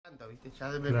¿viste?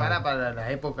 Ya se prepara para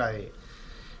la época de...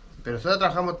 Pero nosotros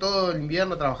trabajamos todo el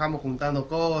invierno, trabajamos juntando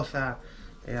cosas,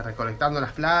 recolectando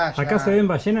las playas. ¿Acá se ven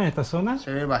ballenas en esta zona?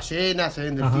 Se ven ballenas, se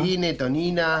ven delfines,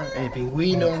 toninas,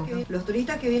 pingüinos. Los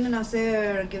turistas que vienen a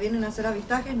hacer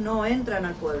avistajes no entran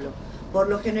al pueblo. Por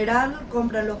lo general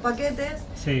compran los paquetes,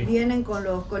 vienen con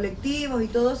los colectivos y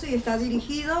todo eso y está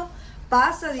dirigido,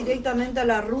 pasa directamente a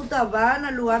la ruta, van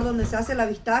al lugar donde se hace el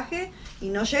avistaje y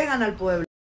no llegan al pueblo.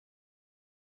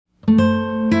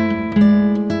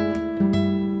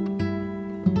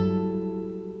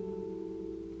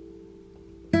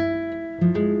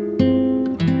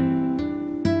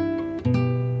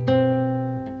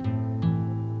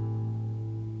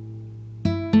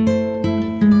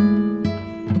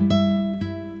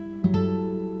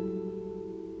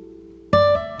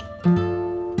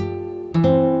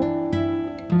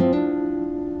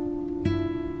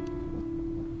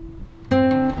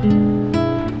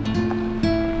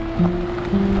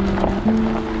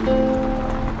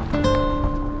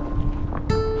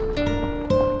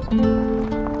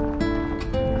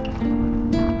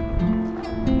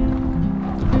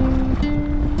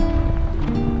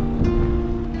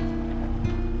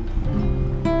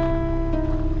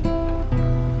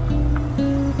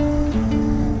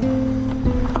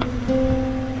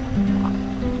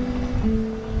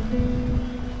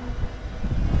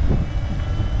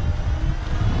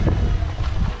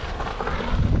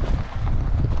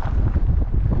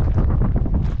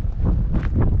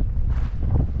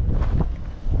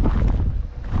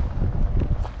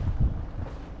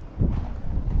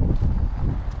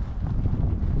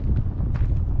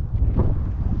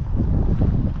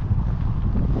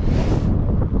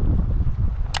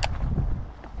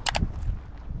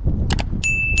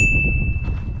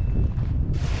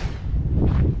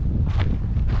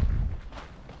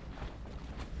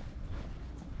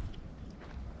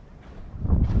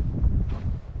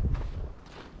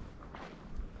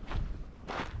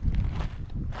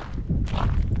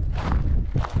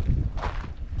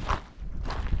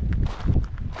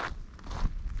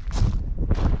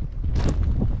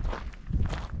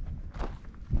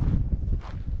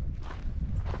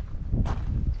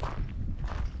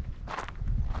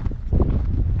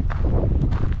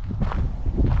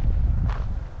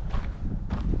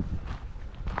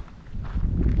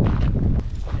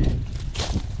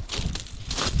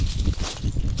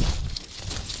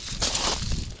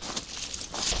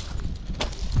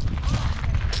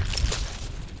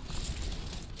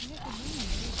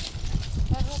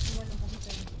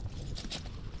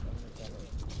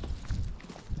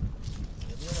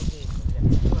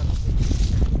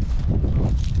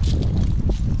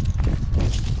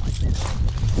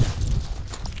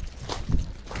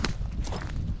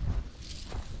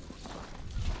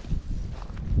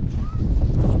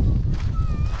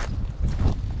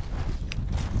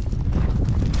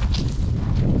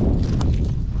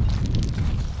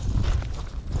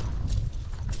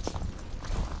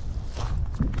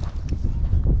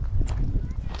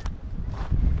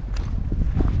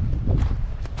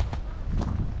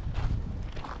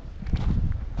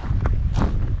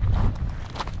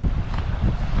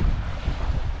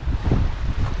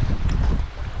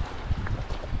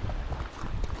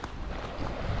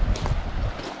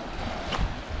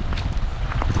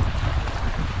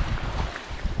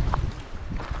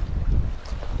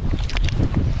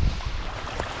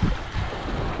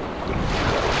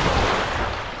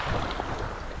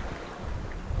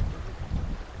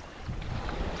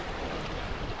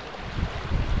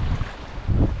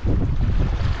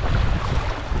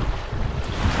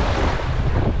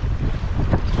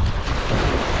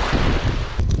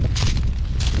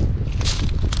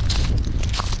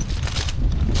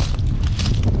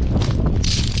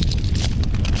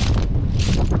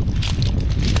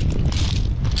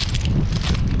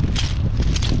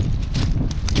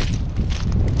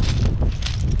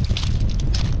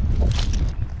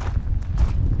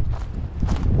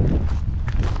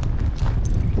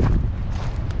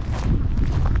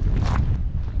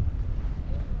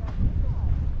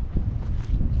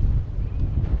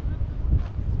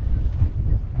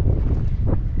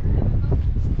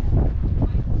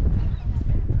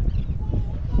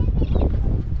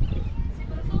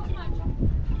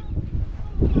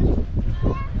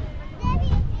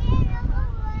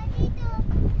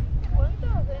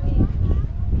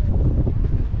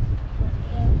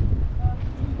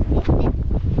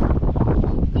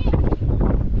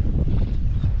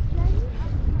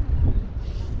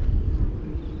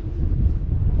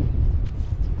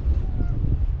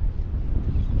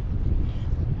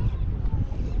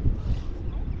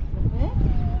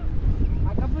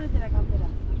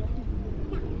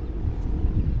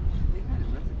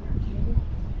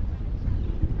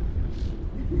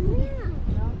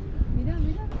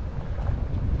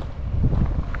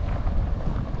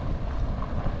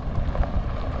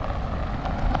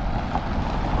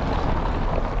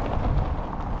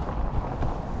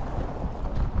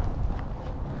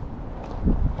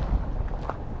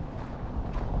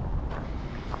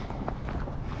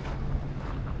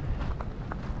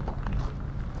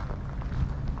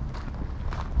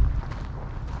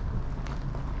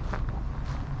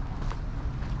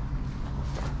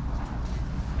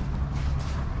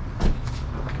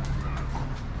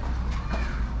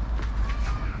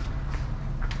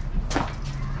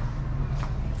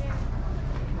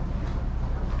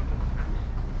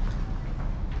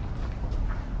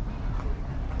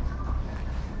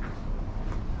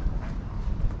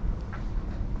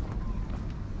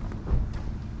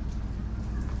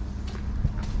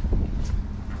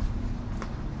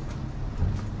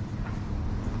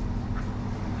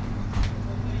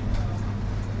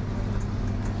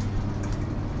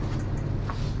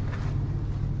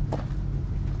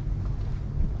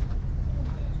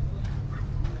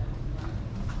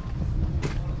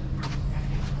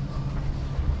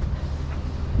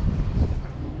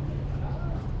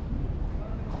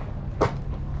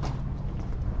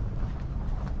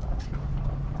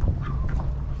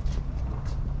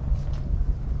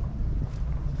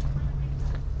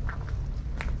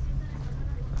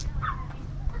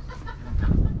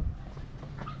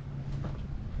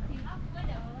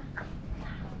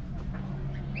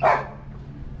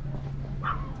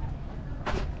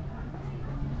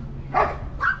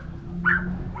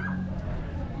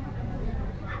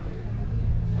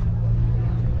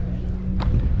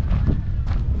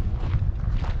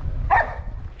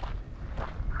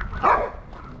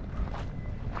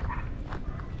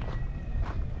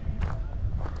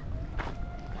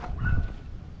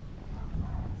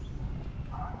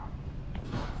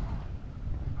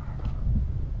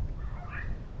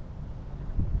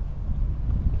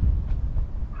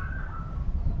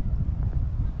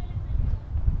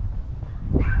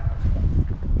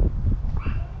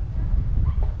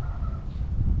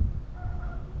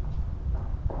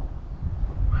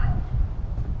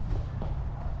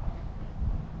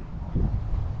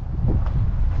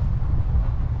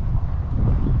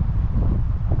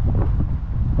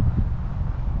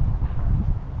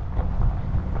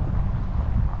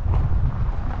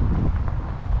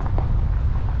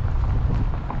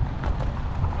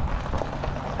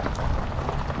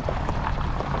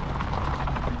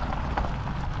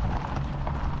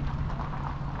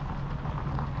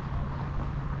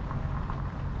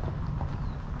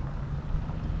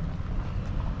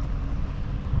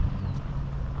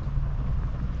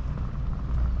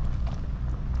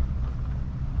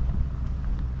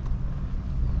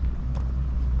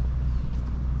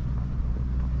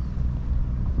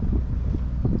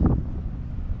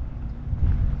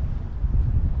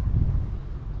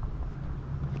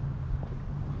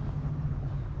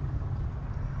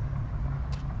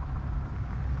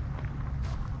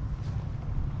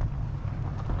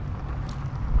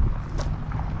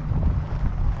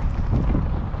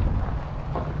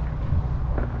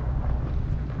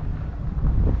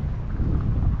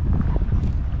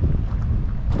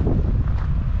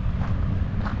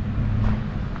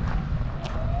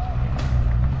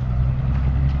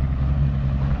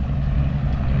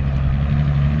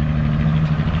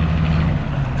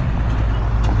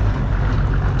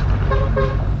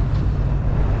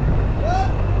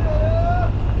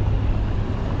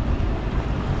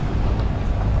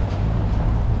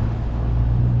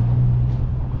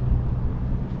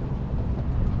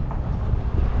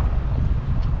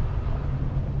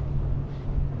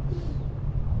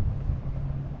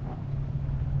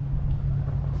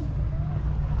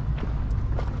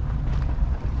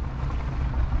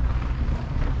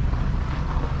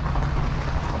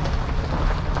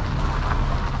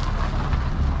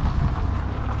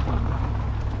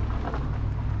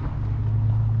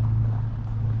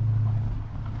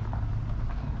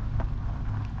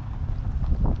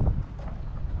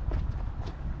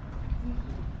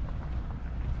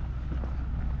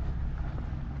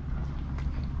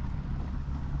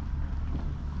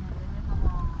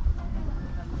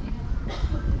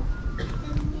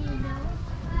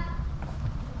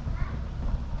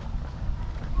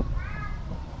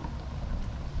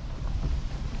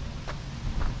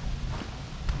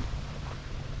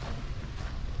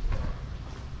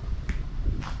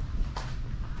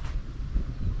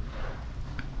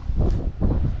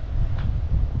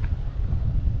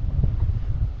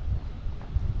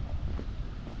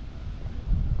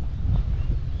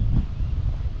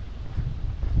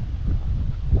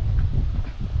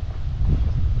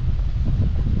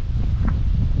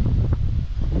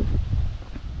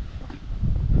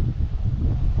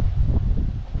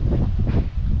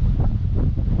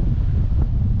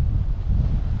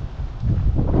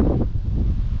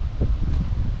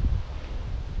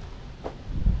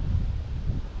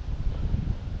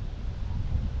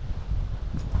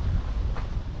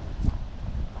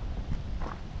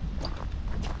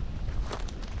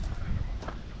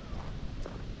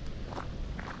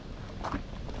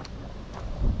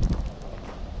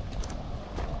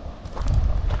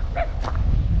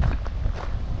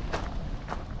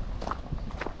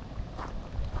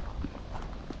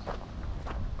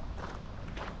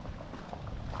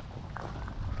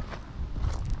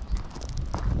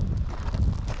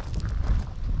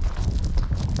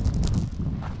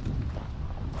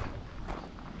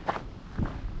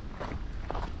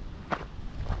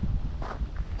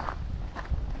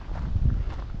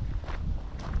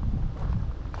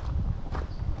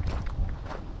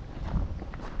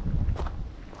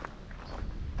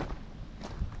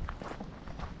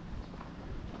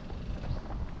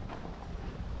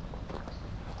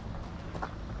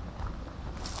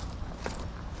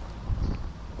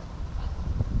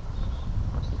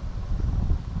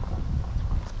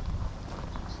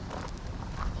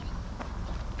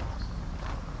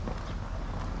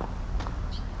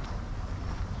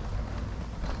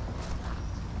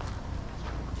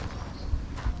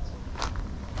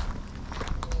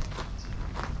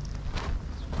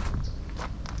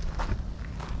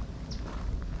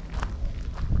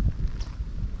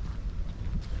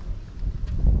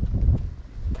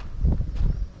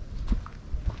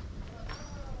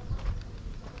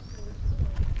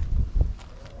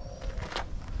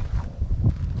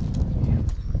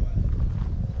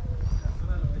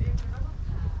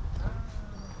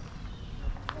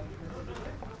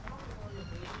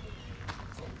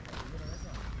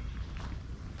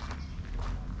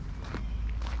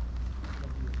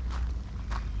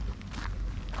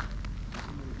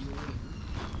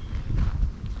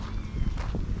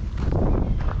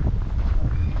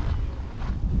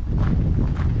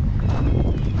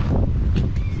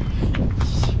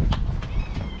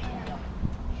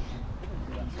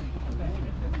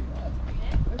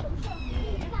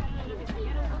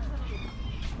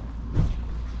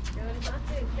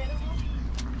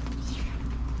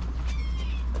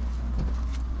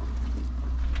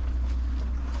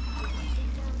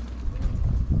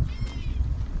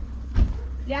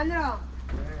 Leandro,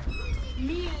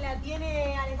 1000 la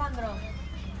tiene Alejandro.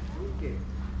 ¿Qué?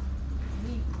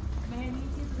 1000. Me de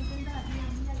 1160 la tiene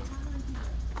 1000 Alejandro en Chile.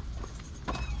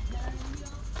 Ya la vendió,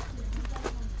 se le puso a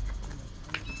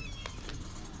Alejandro.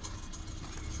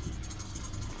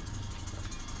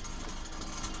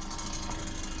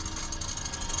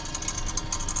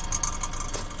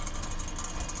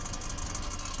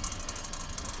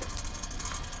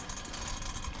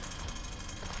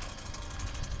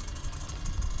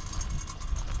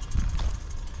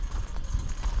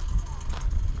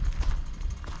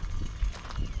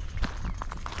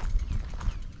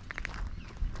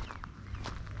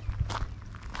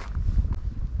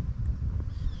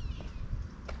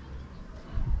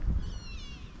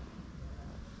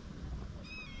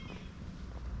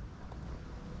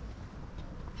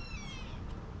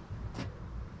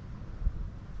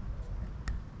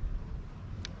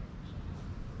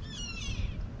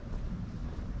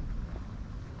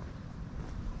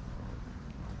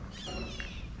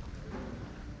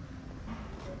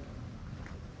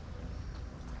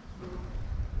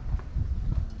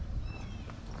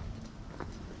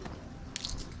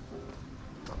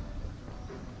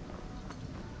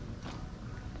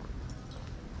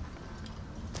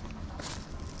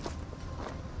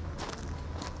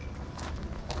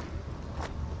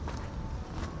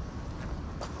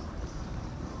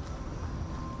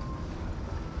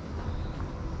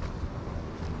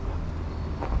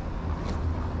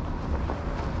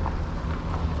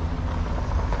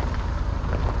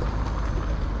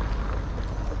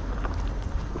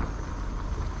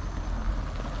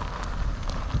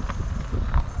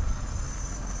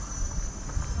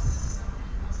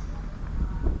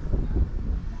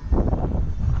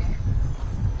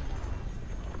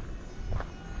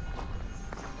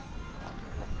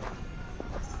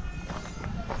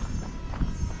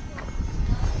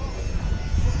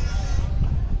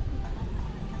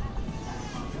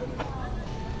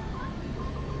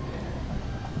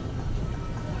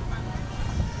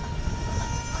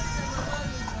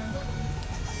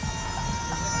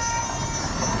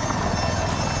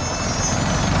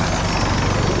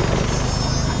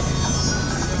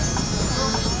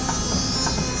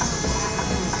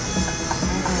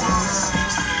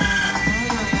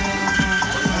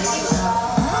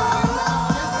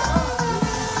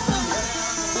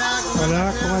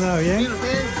 Hola, ¿cómo anda? ¿Bien? Bien,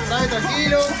 usted, sabe,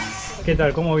 tranquilo. ¿Qué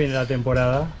tal? ¿Cómo viene la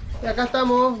temporada? Y acá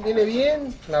estamos, viene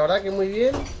bien, la verdad que muy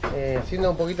bien.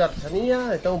 Haciendo un poquito de artesanía,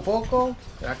 de todo un poco.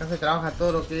 Acá se trabaja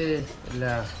todo lo que es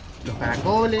los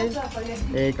caracoles,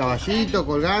 caballito,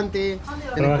 colgante.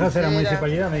 ¿Trabajás en la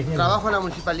municipalidad? Me dijeron. Trabajo en la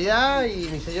municipalidad y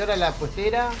mi señora la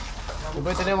puestera.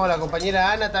 Después tenemos a la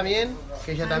compañera Ana también,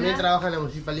 que ella también trabaja en la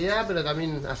municipalidad, pero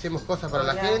también hacemos cosas para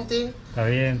la gente. Está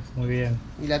bien, muy bien.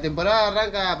 Y la temporada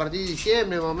arranca a partir de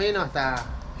diciembre, más o menos, hasta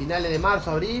finales de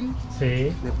marzo, abril.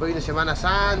 Sí. Después viene Semana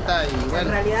Santa y bueno. En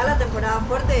realidad la temporada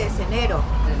fuerte es enero.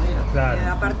 Enero.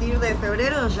 Claro. A partir de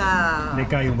febrero ya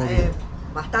Decae un poquito.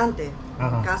 Bastante,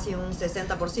 Ajá. casi un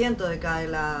 60% decae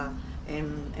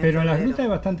en Pero en las febrero. rutas hay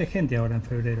bastante gente ahora en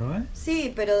febrero, ¿eh?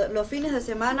 Sí, pero los fines de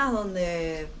semana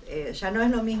donde ya no es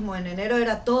lo mismo, en enero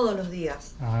era todos los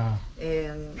días. Ah,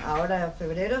 Ahora en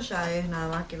febrero ya es nada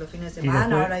más que los fines de Y semana,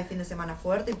 después- ahora hay fin de semana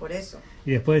fuerte y por eso.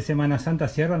 ¿y después de Semana Santa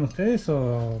cierran ustedes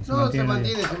o se No,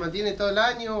 mantienen? se mantiene todo el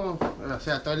año, o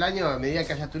sea, todo el año a medida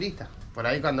que haya turistas. Por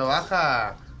ahí cuando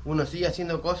baja uno sigue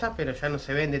haciendo cosas, pero ya no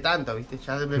se vende tanto, ¿viste?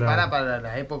 Ya se prepara para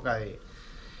la época de...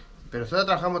 Pero nosotros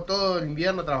trabajamos todo el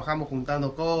invierno, trabajamos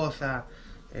juntando cosas,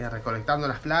 recolectando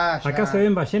las playas. ¿Acá se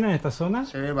ven ballenas en esta zona?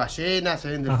 Se ven ballenas, se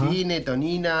ven delfines,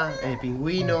 toninas,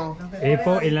 pingüinos.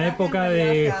 En la época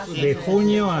de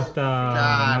junio hasta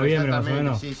Claro, noviembre más o exactamente,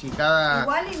 menos. sí, sí, cada...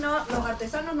 Igual y no, los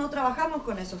artesanos no trabajamos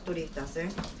con esos turistas,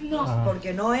 No. Ah.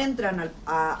 porque no entran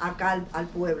acá al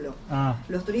pueblo. Ah,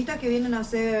 Los turistas que vienen a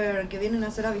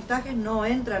hacer avistajes no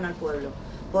entran al pueblo.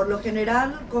 Por lo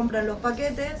general compran los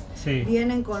paquetes, sí.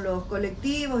 vienen con los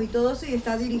colectivos y todo eso y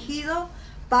está dirigido,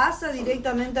 pasa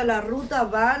directamente a la ruta,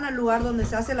 van al lugar donde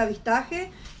se hace el avistaje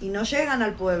y no llegan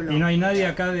al pueblo. ¿Y no hay nadie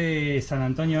acá de San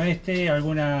Antonio Este,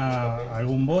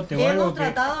 algún bote o algo? Hemos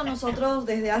tratado nosotros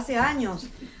desde hace años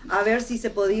a ver si se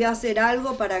podía hacer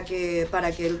algo para que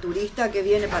el turista que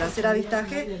viene para hacer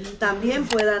avistaje también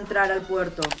pueda entrar al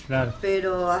puerto. Claro.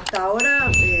 Pero hasta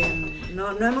ahora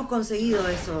no hemos conseguido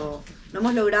eso, no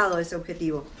hemos logrado ese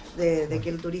objetivo de que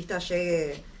el turista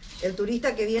llegue, el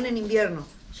turista que viene en invierno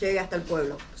llegue hasta el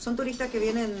pueblo. Son turistas que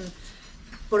vienen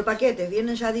por paquetes,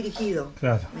 vienen ya dirigidos.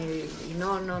 Claro. Y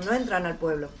no entran al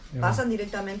pueblo, pasan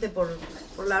directamente por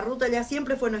la ruta, ya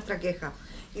siempre fue nuestra queja.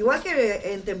 Igual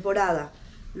que en temporada,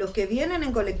 Los que vienen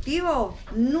en colectivo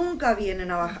nunca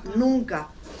vienen a bajar, nunca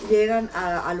llegan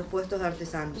a los puestos de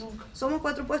artesanos. Somos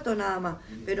 4 puestos nada más,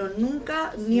 pero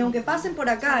nunca, ni aunque pasen por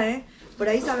acá, por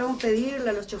ahí sabemos pedirle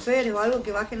a los choferes o algo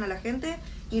que bajen a la gente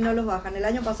y no los bajan. El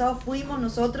año pasado fuimos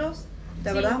nosotros, ¿te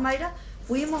acordás, Mayra?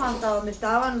 Fuimos hasta donde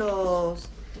estaban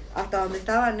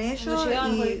ellos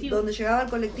y donde llegaba el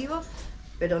colectivo,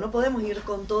 pero no podemos ir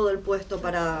con todo el puesto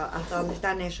hasta donde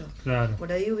están ellos. Claro.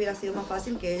 Por ahí hubiera sido más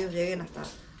fácil que ellos lleguen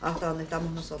hasta donde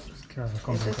estamos nosotros. Claro,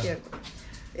 eso es cierto.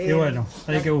 Y bueno,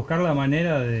 hay que buscar la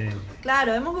manera de...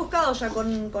 Claro, hemos buscado ya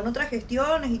con otras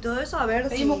gestiones y todo eso, a ver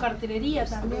pedimos cartelería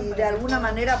también. Si de alguna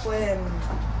manera pueden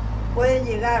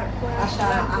llegar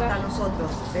hasta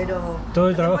nosotros, pero... Todo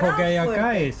el trabajo que hay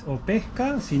acá es o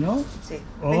pesca, si no... Sí,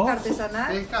 pesca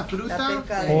artesanal, pesca, fruta,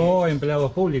 o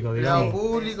empleados públicos, digamos. Empleados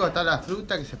públicos, está la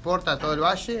fruta que se exporta a todo el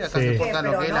valle, acá se exporta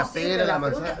lo que es la pera, la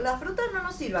manzana. Las frutas no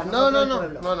nos sirvan.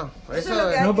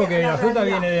 No, porque la fruta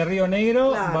viene de Río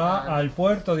Negro, va al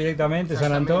puerto directamente,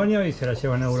 San Antonio, y se la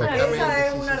llevan a Europa. Esa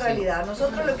es una realidad.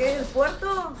 Nosotros lo que es el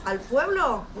puerto, al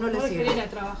pueblo, no le sirve. No genera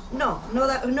trabajo.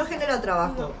 No genera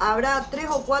trabajo. Habrá 3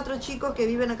 o 4 chicos que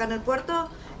viven acá en el puerto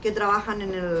que trabajan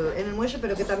en el muelle,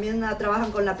 pero que también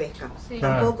trabajan con la pesca. Sí.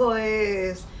 Tampoco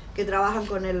es que trabajan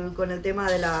con el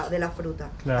tema de la fruta.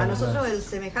 A nosotros el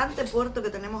semejante puerto que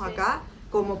tenemos acá,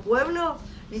 como pueblo,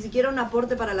 ni siquiera un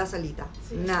aporte para la salita.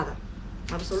 Nada.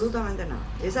 Absolutamente nada.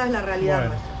 Esa es la realidad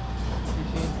nuestra.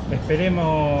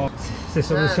 Esperemos se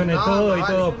solucione todo y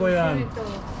todos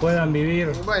puedan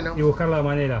vivir y buscar la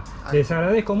manera. Les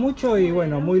agradezco mucho y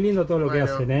bueno, muy lindo todo lo que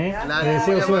hacen. Les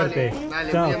deseo suerte.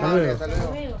 Chao, hasta luego.